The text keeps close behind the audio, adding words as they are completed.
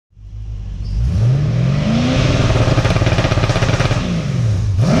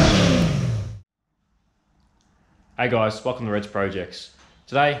Hey guys, welcome to Red's Projects.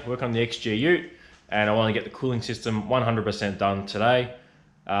 Today, working on the XG Ute, and I want to get the cooling system 100% done today.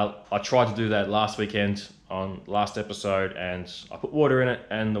 I tried to do that last weekend on last episode, and I put water in it,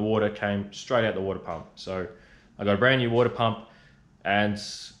 and the water came straight out the water pump. So I got a brand new water pump, and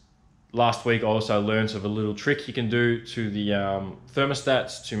last week I also learned of a little trick you can do to the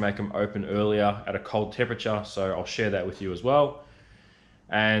thermostats to make them open earlier at a cold temperature. So I'll share that with you as well.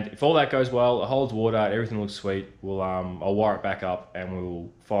 And if all that goes well, it holds water, everything looks sweet, I'll wire it back up and we'll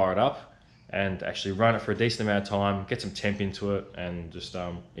fire it up and actually run it for a decent amount of time, get some temp into it and just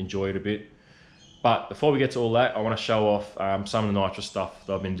enjoy it a bit. But before we get to all that, I want to show off some of the nitrous stuff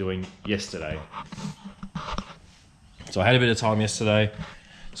that I've been doing yesterday. So I had a bit of time yesterday,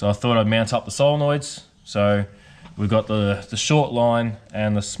 so I thought I'd mount up the solenoids. So we've got the short line,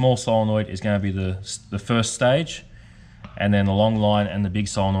 and the small solenoid is going to be the first stage. And then the long line and the big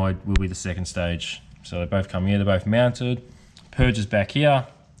solenoid will be the second stage. So they both come here, they're both mounted. Purge is back here.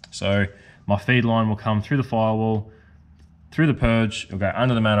 So my feed line will come through the firewall, through the purge, it'll go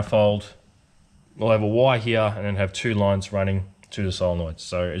under the manifold. We'll have a Y here and then have two lines running to the solenoids.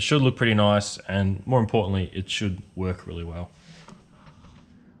 So it should look pretty nice, and more importantly, it should work really well.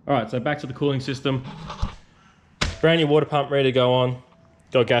 All right, so back to the cooling system. Brand new water pump ready to go on.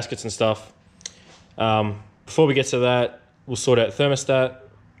 Got gaskets and stuff. Before we get to that, we'll sort out thermostat.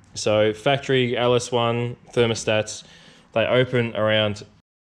 So factory LS1 thermostats, they open around,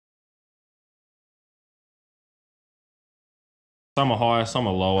 some are higher, some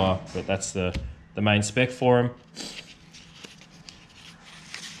are lower, but that's the main spec for them.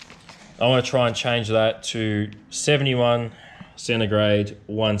 I want to try and change that to 71 centigrade,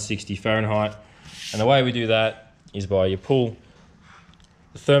 160 Fahrenheit. And the way we do that is by you pull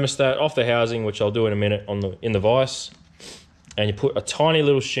the thermostat off the housing, which I'll do in a minute in the vise, and you put a tiny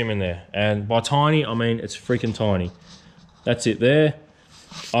little shim in there. And by tiny, I mean it's freaking tiny. That's it there.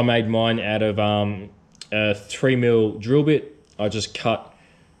 I made mine out of a 3mm drill bit. I just cut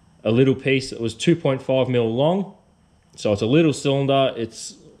a little piece that was 2.5mm long. So it's a little cylinder.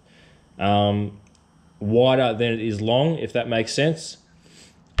 It's wider than it is long, if that makes sense.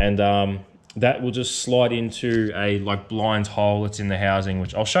 And that will just slide into a blind hole that's in the housing,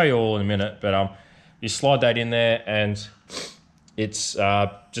 which I'll show you all in a minute. But you slide that in there, and it's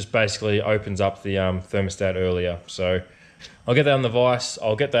just basically opens up the thermostat earlier. So I'll get that on the vise,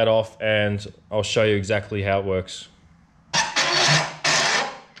 I'll get that off, and I'll show you exactly how it works.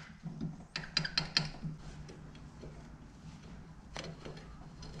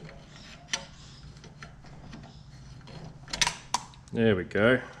 There we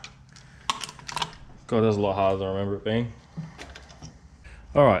go. God, that was a lot harder than I remember it being.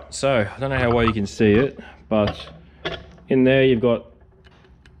 All right, so I don't know how well you can see it, but in there you've got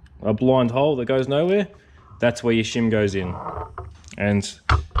a blind hole that goes nowhere. That's where your shim goes in. And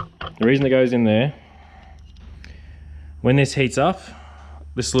the reason it goes in there, when this heats up,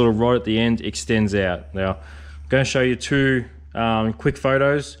 this little rod at the end extends out. Now, I'm going to show you two quick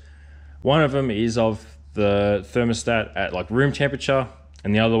photos. One of them is of the thermostat at room temperature,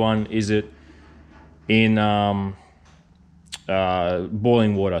 and the other one is it in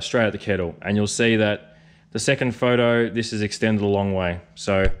boiling water straight out the kettle. And you'll see that the second photo, this is extended a long way.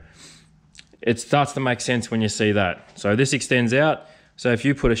 So it starts to make sense when you see that. So this extends out. So if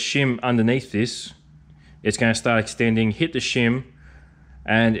you put a shim underneath this, it's going to start extending, hit the shim,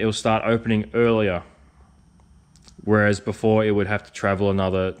 and it will start opening earlier. Whereas before it would have to travel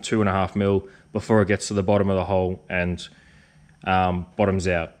another 2.5mm before it gets to the bottom of the hole and bottoms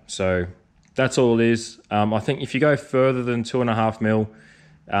out. So that's all it is. I think if you go further than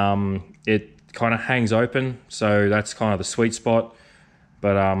 2.5mm, it kind of hangs open. So that's kind of the sweet spot.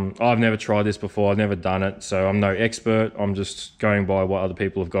 But I've never tried this before. I've never done it. So I'm no expert. I'm just going by what other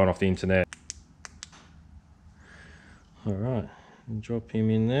people have gone off the internet. All right, drop him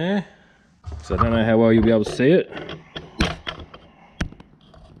in there. So I don't know how well you'll be able to see it.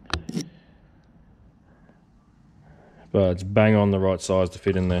 But it's bang on the right size to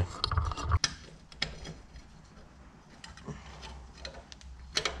fit in there.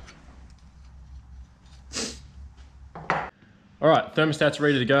 All right, thermostat's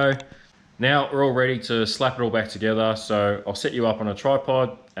ready to go. Now we're all ready to slap it all back together. So I'll set you up on a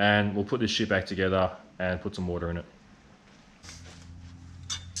tripod and we'll put this shit back together and put some water in it.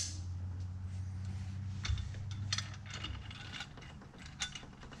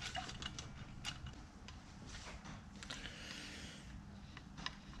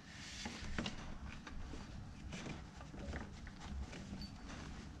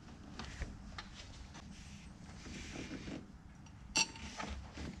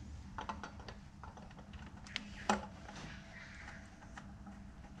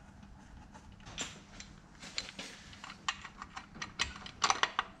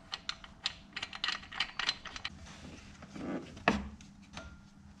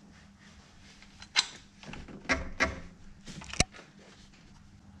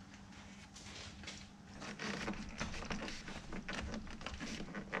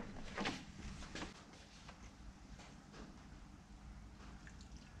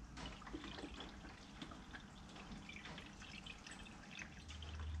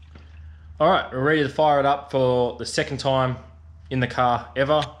 All right, we're ready to fire it up for the second time in the car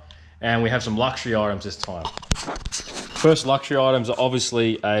ever. And we have some luxury items this time. First luxury items are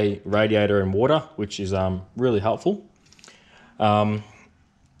obviously a radiator and water, which is really helpful. We've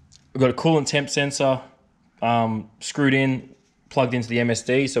got a coolant temp sensor screwed in, plugged into the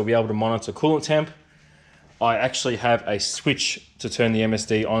MSD, so we'll be able to monitor coolant temp. I actually have a switch to turn the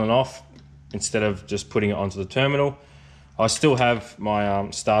MSD on and off instead of just putting it onto the terminal. I still have my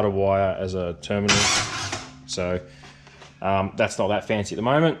starter wire as a terminal, so that's not that fancy at the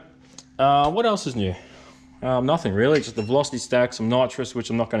moment. What else is new? Nothing really, just the velocity stack, some nitrous, which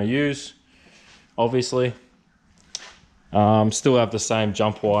I'm not going to use, obviously. Still have the same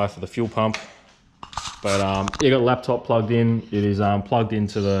jump wire for the fuel pump, but you got a laptop plugged in. It is plugged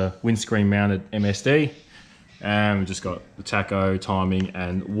into the windscreen mounted MSD, and we've just got the tacho, timing,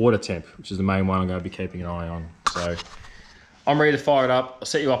 and water temp, which is the main one I'm going to be keeping an eye on. So I'm ready to fire it up. I'll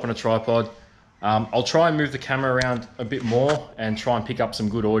set you up on a tripod. I'll try and move the camera around a bit more and try and pick up some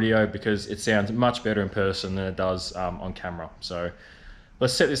good audio because it sounds much better in person than it does on camera. So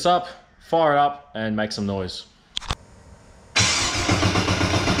let's set this up, fire it up, and make some noise.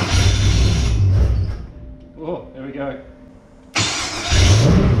 Oh, there we go.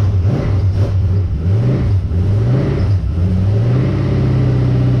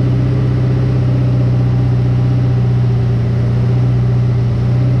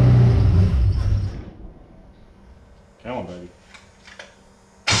 Come on, baby.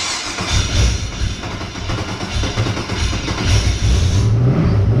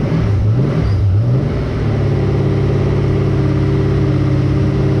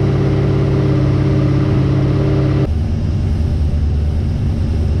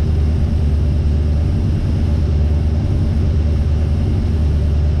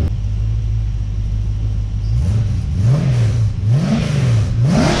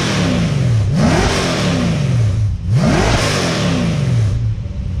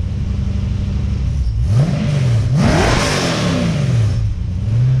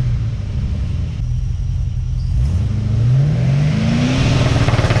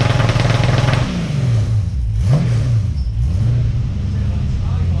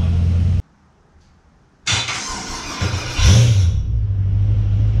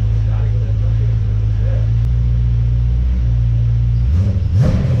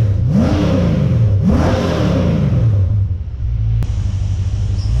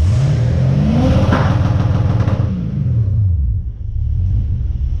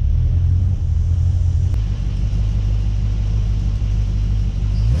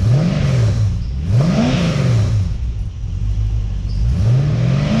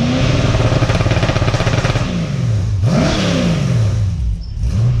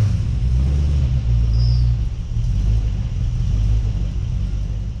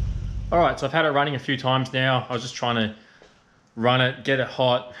 Alright, so I've had it running a few times now. I was just trying to run it, get it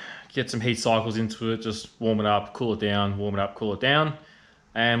hot, get some heat cycles into it, just warm it up, cool it down, warm it up, cool it down.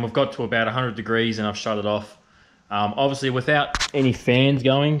 And we've got to about 100 degrees and I've shut it off. Obviously without any fans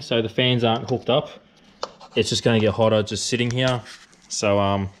going, so the fans aren't hooked up, it's just going to get hotter just sitting here. So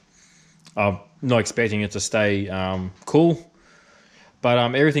I'm not expecting it to stay cool. But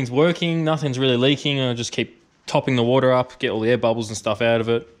everything's working, nothing's really leaking. I just keep topping the water up, get all the air bubbles and stuff out of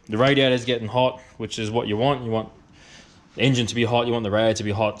it. The radiator's getting hot, which is what you want. You want the engine to be hot, you want the radiator to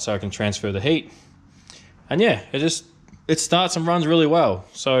be hot so it can transfer the heat. And yeah, it starts and runs really well.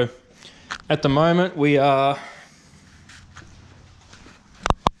 So at the moment we are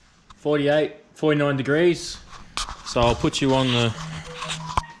 48, 49 degrees. So I'll put you on the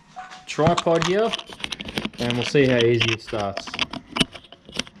tripod here and we'll see how easy it starts.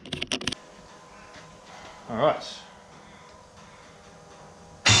 All right.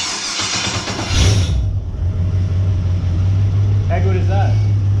 How good is that?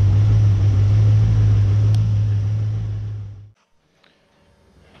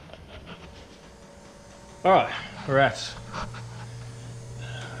 All right, we're at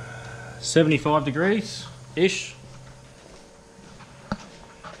 75 degrees-ish.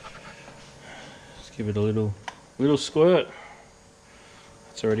 Let's give it a little squirt.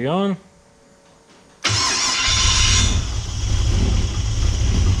 It's already on.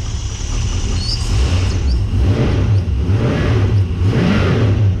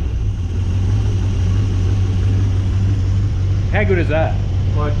 How good is that?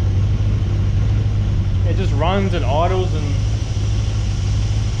 Like, it just runs and idles and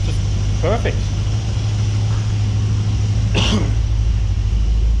just perfect.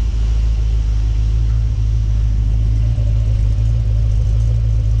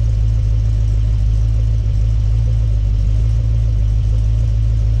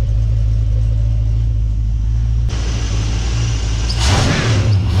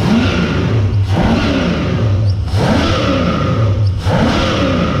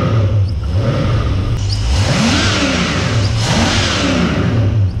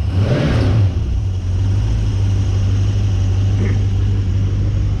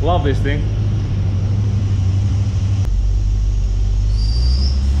 Love this thing.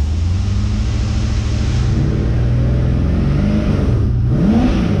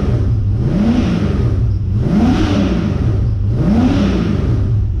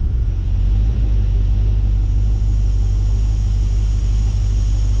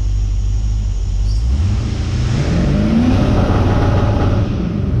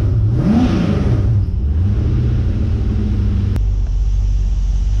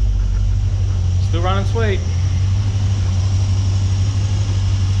 Still running sweet.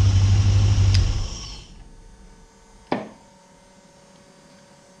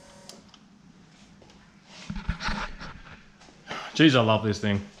 Geez, I love this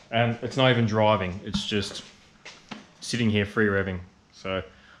thing. And it's not even driving, it's just sitting here free revving. So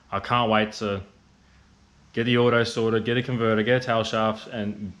I can't wait to get the auto sorted, get a converter, get a tail shaft,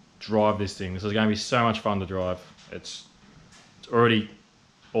 and drive this thing. This is going to be so much fun to drive. It's already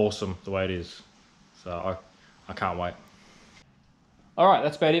awesome the way it is. So I can't wait. All right,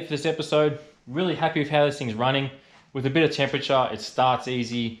 that's about it for this episode. Really happy with how this thing's running. With a bit of temperature, it starts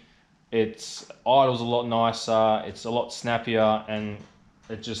easy. It's idles a lot nicer. It's a lot snappier, and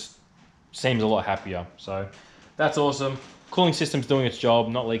it just seems a lot happier. So that's awesome. Cooling system's doing its job,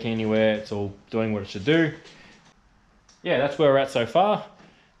 not leaking anywhere. It's all doing what it should do. Yeah, that's where we're at so far.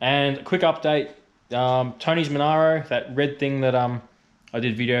 And a quick update, Tony's Monaro, that red thing that I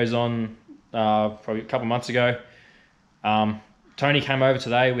did videos on probably a couple months ago. Tony came over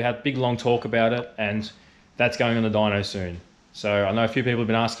today. We had a big long talk about it, and that's going on the dyno soon. So I know a few people have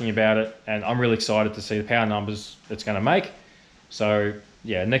been asking about it, and I'm really excited to see the power numbers it's going to make. So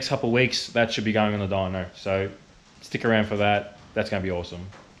yeah, next couple of weeks, that should be going on the dyno. So stick around for that. That's going to be awesome.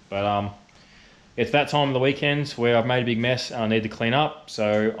 But it's that time of the weekend where I've made a big mess and I need to clean up.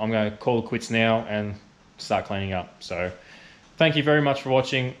 So I'm going to call it quits now and start cleaning up. So thank you very much for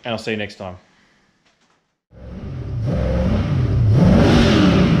watching, and I'll see you next time.